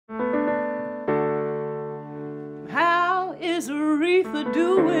is Aretha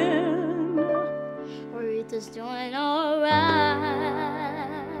doing? Aretha's doing alright.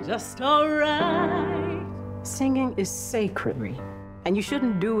 Just alright. Singing is sacred, and you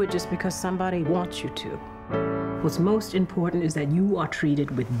shouldn't do it just because somebody wants you to. What's most important is that you are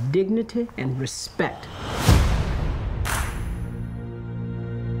treated with dignity and respect.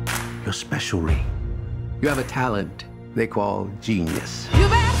 You're special, Ree. You have a talent they call genius. You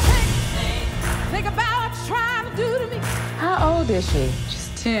better think about what you're trying to do to me. How old is she? She's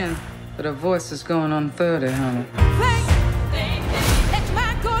 10, but her voice is going on 30, honey.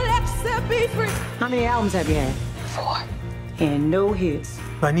 Be free. How many albums have you had? 4. And no hits.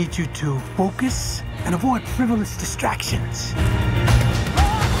 I need you to focus and avoid frivolous distractions.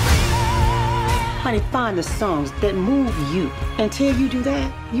 Honey, find the songs that move you. Until you do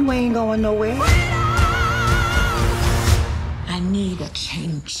that, you ain't going nowhere. I need a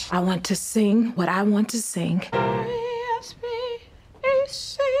change. I want to sing what I want to sing.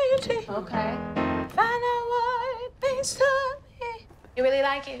 Okay. Find out what it means to me. You really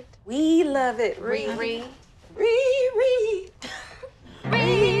like it? We love it. Ree. Ree. Ree.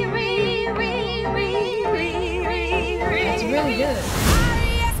 It's really good.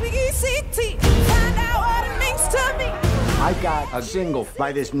 Find out what it means to me. I got a single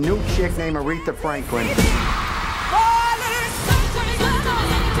by this new chick named Aretha Franklin.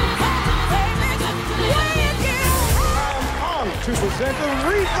 I'm on to present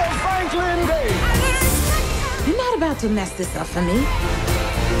Aretha Franklin Day. You're not about to mess this up for me.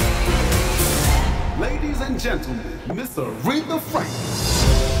 Ladies and gentlemen, Miss Aretha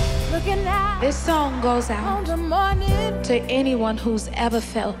Franklin. Looking out This song goes on out the morning. to anyone who's ever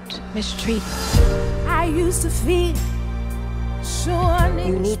felt mistreated. I used to feel sure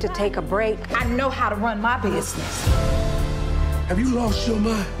You need to take a break. I know how to run my business. Have you lost your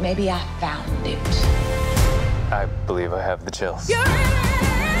mind? Maybe I found it. I believe I have the chills.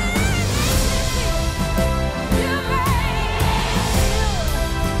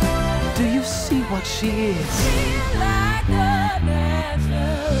 Do you see what she is?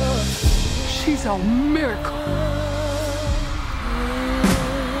 She's a miracle.